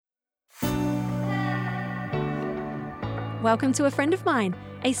Welcome to A Friend of Mine,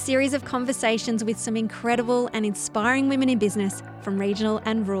 a series of conversations with some incredible and inspiring women in business from regional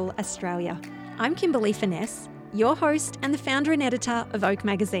and rural Australia. I'm Kimberly Finesse, your host and the founder and editor of Oak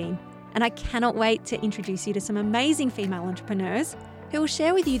Magazine, and I cannot wait to introduce you to some amazing female entrepreneurs who will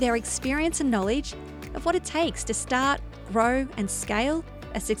share with you their experience and knowledge of what it takes to start, grow and scale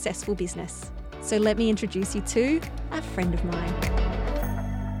a successful business. So let me introduce you to a friend of mine.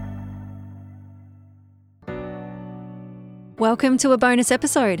 Welcome to a bonus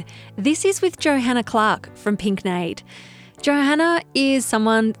episode. This is with Johanna Clark from Pink Nade. Johanna is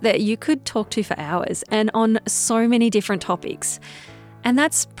someone that you could talk to for hours and on so many different topics. And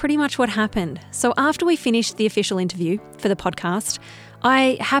that's pretty much what happened. So after we finished the official interview for the podcast,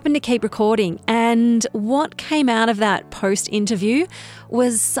 I happened to keep recording, and what came out of that post-interview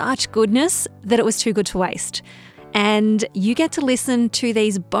was such goodness that it was too good to waste. And you get to listen to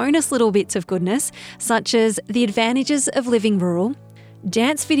these bonus little bits of goodness, such as the advantages of living rural,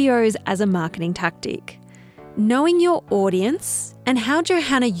 dance videos as a marketing tactic, knowing your audience and how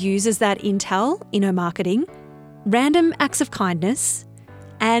Johanna uses that intel in her marketing, random acts of kindness,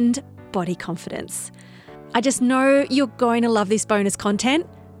 and body confidence. I just know you're going to love this bonus content,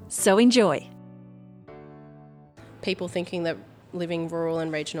 so enjoy. People thinking that living rural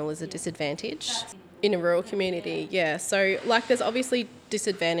and regional is a disadvantage in a rural community, yeah. So, there's obviously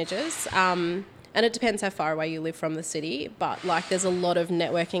disadvantages, and it depends how far away you live from the city, but, there's a lot of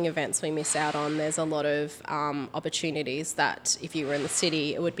networking events we miss out on. There's a lot of opportunities that if you were in the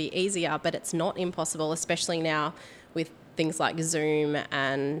city, it would be easier, but it's not impossible, especially now with things like Zoom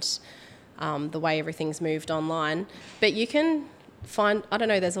and the way everything's moved online. But you can find,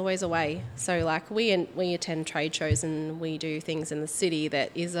 there's always a way. So we attend trade shows and we do things in the city that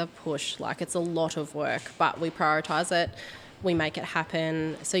is a push. It's a lot of work, but we prioritise it, we make it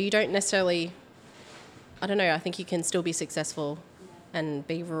happen. So you don't necessarily, I think you can still be successful and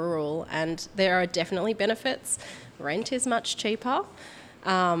be rural, and there are definitely benefits. Rent is much cheaper,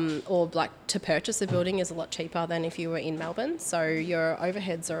 to purchase a building is a lot cheaper than if you were in Melbourne. So your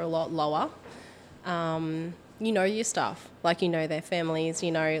overheads are a lot lower. You know your staff, you know their families,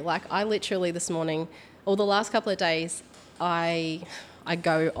 I literally this morning, or the last couple of days, I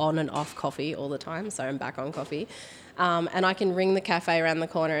go on and off coffee all the time, so I'm back on coffee. And I can ring the cafe around the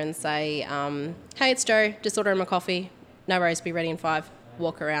corner and say, hey, it's Jo, just ordering my coffee. No worries, be ready in 5.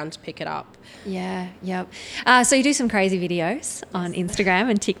 Walk around, pick it up. Yeah, yep. So you do some crazy videos on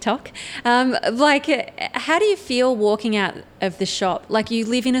Instagram and TikTok. How do you feel walking out of the shop? You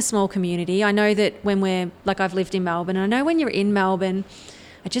live in a small community. I know that when I've lived in Melbourne, and I know when you're in Melbourne,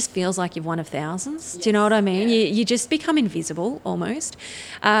 it just feels like you're one of thousands. Yes. Do you know what I mean? Yeah. You just become invisible almost.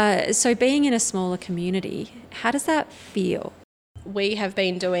 So being in a smaller community, how does that feel? We have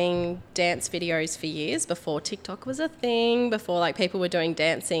been doing dance videos for years before TikTok was a thing, before people were doing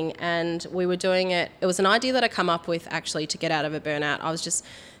dancing, and we were doing it. It was an idea that I come up with actually to get out of a burnout. I was just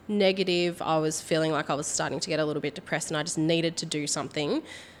negative. I was feeling like I was starting to get a little bit depressed, and I just needed to do something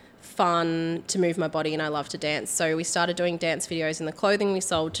fun to move my body, and I love to dance. So we started doing dance videos in the clothing we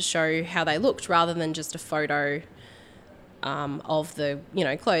sold to show how they looked rather than just a photo of the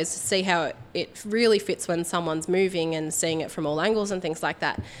clothes, to see how it really fits when someone's moving and seeing it from all angles and things like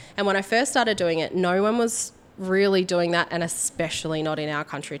that. And when I first started doing it, no one was really doing that, and especially not in our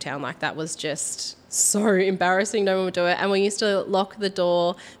country town. That was just so embarrassing. No one would do it. And we used to lock the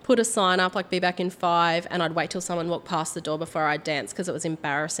door, put a sign up be back in 5, and I'd wait till someone walked past the door before I'd dance because it was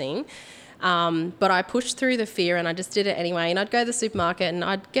embarrassing. But I pushed through the fear and I just did it anyway. And I'd go to the supermarket and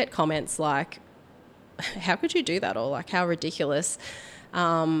I'd get comments like, how could you do that? Or how ridiculous.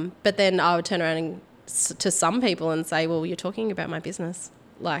 But then I would turn around to some people and say, well, you're talking about my business.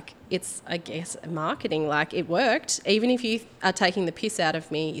 It's, I guess, marketing. It worked. Even if you are taking the piss out of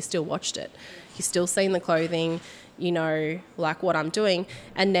me, you still watched it. You still seen the clothing, what I'm doing.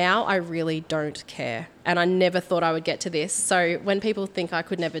 And now I really don't care. And I never thought I would get to this. So when people think I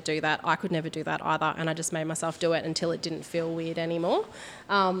could never do that, I could never do that either. And I just made myself do it until it didn't feel weird anymore.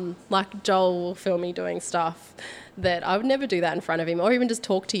 Joel will film me doing stuff that I would never do that in front of him, or even just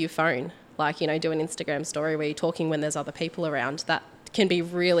talk to your phone. Do an Instagram story where you're talking when there's other people around. That can be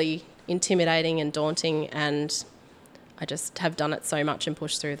really intimidating and daunting, and I just have done it so much and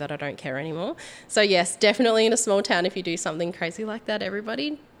pushed through that I don't care anymore. So yes, definitely in a small town, if you do something crazy like that,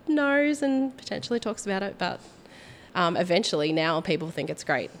 everybody knows and potentially talks about it. But eventually now people think it's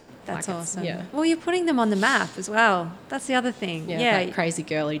great. That's awesome. Yeah. Well, you're putting them on the map as well. That's the other thing. Yeah. That crazy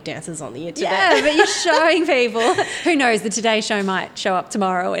girl who dances on the internet. Yeah, but you're showing people. Who knows? The Today Show might show up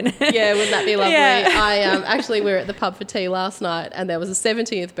tomorrow. Yeah, wouldn't that be lovely? Yeah. I actually, we were at the pub for tea last night, and there was a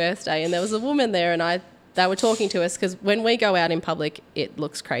 70th birthday, and there was a woman there, and I they were talking to us because when we go out in public, it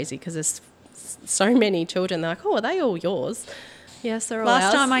looks crazy because there's so many children. They're like, oh, are they all yours? Yes, they're all ours.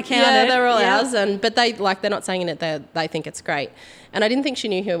 Last time I counted. Yeah, they're all ours. But they're not saying it. They think it's great. And I didn't think she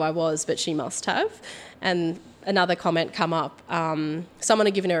knew who I was, but she must have. And another comment come up. Someone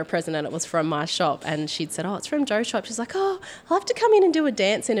had given her a present and it was from my shop, and she'd said, oh, it's from Joe's shop. She's like, oh, I'll have to come in and do a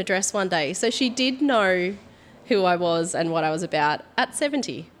dance in a dress one day. So she did know who I was and what I was about at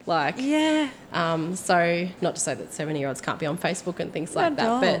 70. Yeah. So not to say that 70-year-olds can't be on Facebook and things like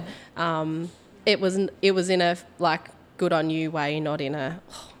that, but it was in a good on you way, not in a,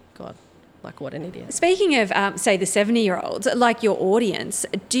 oh God, what an idiot. Speaking of, say, the 70-year-olds, like your audience,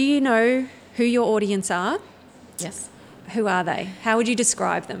 do you know who your audience are? Yes. Who are they? How would you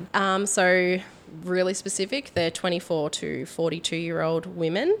describe them? So really specific, they're 24 to 42-year-old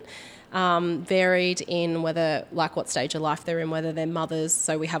women, varied in whether, what stage of life they're in, whether they're mothers.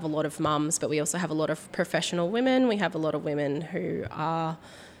 So we have a lot of mums, but we also have a lot of professional women. We have a lot of women who are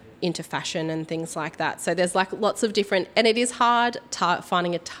into fashion and things like that. So there's lots of different, and it is hard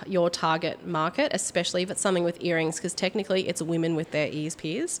finding your target market, especially if it's something with earrings, because technically it's women with their ears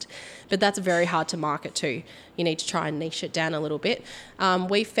pierced, but that's very hard to market to. You need to try and niche it down a little bit.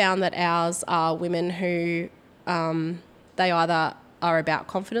 We found that ours are women who they either are about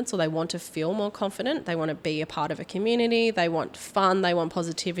confidence or they want to feel more confident. They want to be a part of a community. They want fun. They want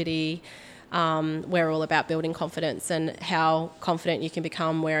positivity. We're all about building confidence and how confident you can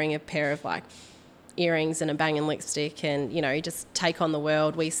become wearing a pair of earrings and a banging lipstick and, just take on the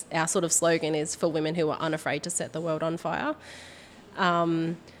world. Our sort of slogan is for women who are unafraid to set the world on fire.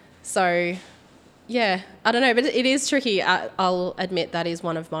 So, yeah, I don't know, but it is tricky. I'll admit that is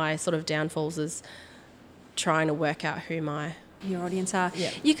one of my sort of downfalls, is trying to work out who your audience are. Yeah.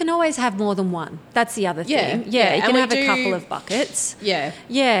 You can always have more than one. That's the other thing. Yeah. You can have a couple of buckets. Yeah.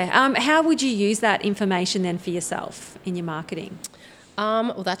 Yeah. How would you use that information then for yourself in your marketing?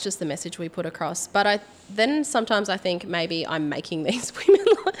 Well, that's just the message we put across. But then sometimes I think maybe I'm making these women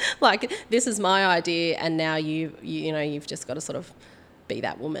this is my idea, and now you've just got to sort of be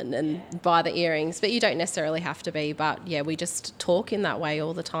that woman and buy the earrings, but you don't necessarily have to be. But yeah, we just talk in that way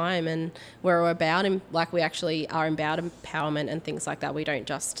all the time, and we're about we actually are about empowerment and things like that. We don't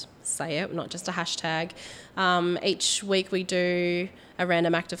just say it, not just a hashtag. Each week we do a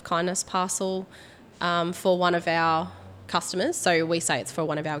random act of kindness parcel for one of our customers. So we say it's for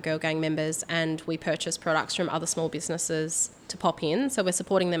one of our Girl Gang members, and we purchase products from other small businesses to pop in. So we're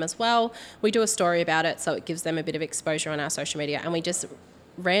supporting them as well. We do a story about it, so it gives them a bit of exposure on our social media, and we just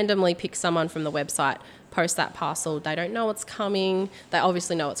randomly pick someone from the website, post that parcel. They don't know it's coming. They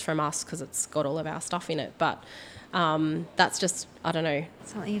obviously know it's from us because it's got all of our stuff in it, but that's just, I don't know.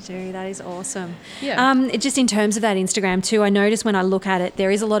 Something you do. That is awesome. Yeah. Just in terms of that Instagram too, I notice when I look at it,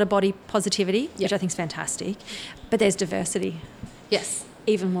 there is a lot of body positivity, which I think is fantastic, but there's diversity. Yes.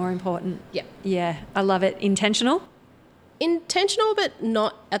 Even more important. Yeah. Yeah. I love it. Intentional, but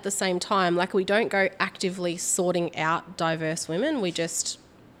not at the same time. We don't go actively sorting out diverse women. We just,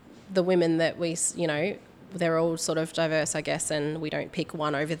 the women that we, they're all sort of diverse, I guess, and we don't pick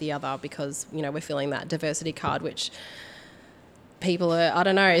one over the other because, we're filling that diversity card, which people are, I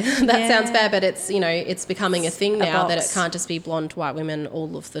don't know, that sounds bad, but it's, it's becoming a thing now that it can't just be blonde white women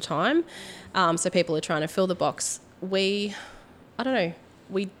all of the time. So people are trying to fill the box. We're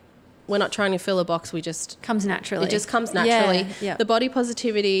not trying to fill a box. We just... Comes naturally. It just comes naturally. Yeah. The body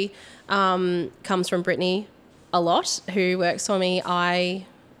positivity comes from Brittany a lot, who works for me.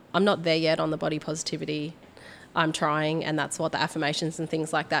 I'm not there yet on the body positivity. I'm trying, and that's what the affirmations and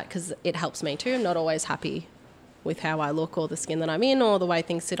things like that, because it helps me too. I'm not always happy with how I look or the skin that I'm in or the way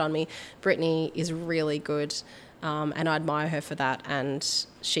things sit on me. Brittany is really good, and I admire her for that, and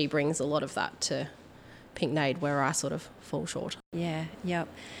she brings a lot of that to Pink Nade, where I sort of fall short. Yeah, yep.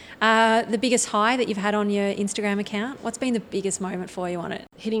 The biggest high that you've had on your Instagram account, what's been the biggest moment for you on it?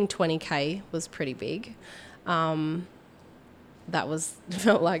 Hitting 20K was pretty big. That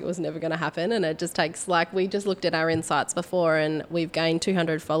felt like it was never going to happen, and it just takes, we just looked at our insights before, and we've gained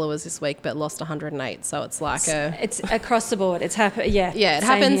 200 followers this week but lost 108, so it's it's across the board. It's happened. Yeah, it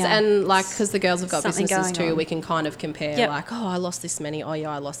happens here. And because the girls have got Something businesses too, on. we can kind of compare. I lost this many. Oh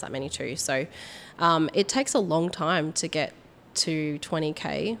yeah, I lost that many too. So it takes a long time to get to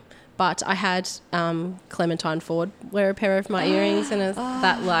 20K. But I had Clementine Ford wear a pair of my earrings, and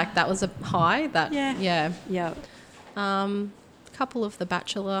that was a high. A couple of the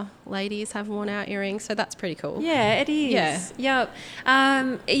Bachelor ladies have worn our earrings, so that's pretty cool. Yeah, it is. Yeah.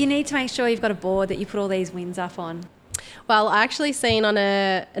 Yep. You need to make sure you've got a board that you put all these wins up on. Well, I actually seen on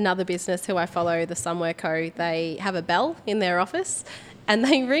another business who I follow, the Somewhere Co., they have a bell in their office, And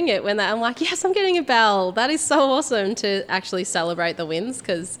they ring it when I'm like, yes, I'm getting a bell. That is so awesome to actually celebrate the wins,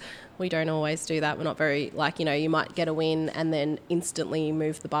 because we don't always do that. We're not very, like, you know, you might get a win and then instantly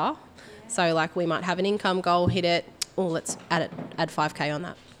move the bar. So like we might have an income goal, hit it, or let's add 5K on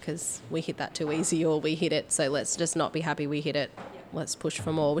that because we hit that too easy, or we hit it, so let's just not be happy we hit it. Let's push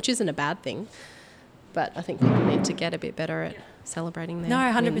for more, which isn't a bad thing. But I think people need to get a bit better at celebrating their No,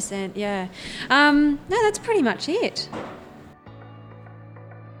 100%, wins. yeah. No, that's pretty much it.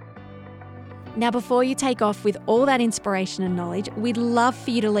 Now, before you take off with all that inspiration and knowledge, we'd love for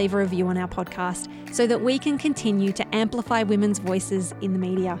you to leave a review on our podcast so that we can continue to amplify women's voices in the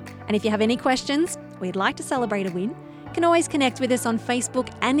media. And if you have any questions or you'd like to celebrate a win, you can always connect with us on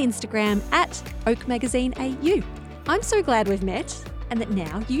Facebook and Instagram at Oak Magazine AU. I'm so glad we've met and that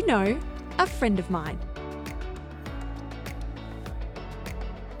now you know a friend of mine.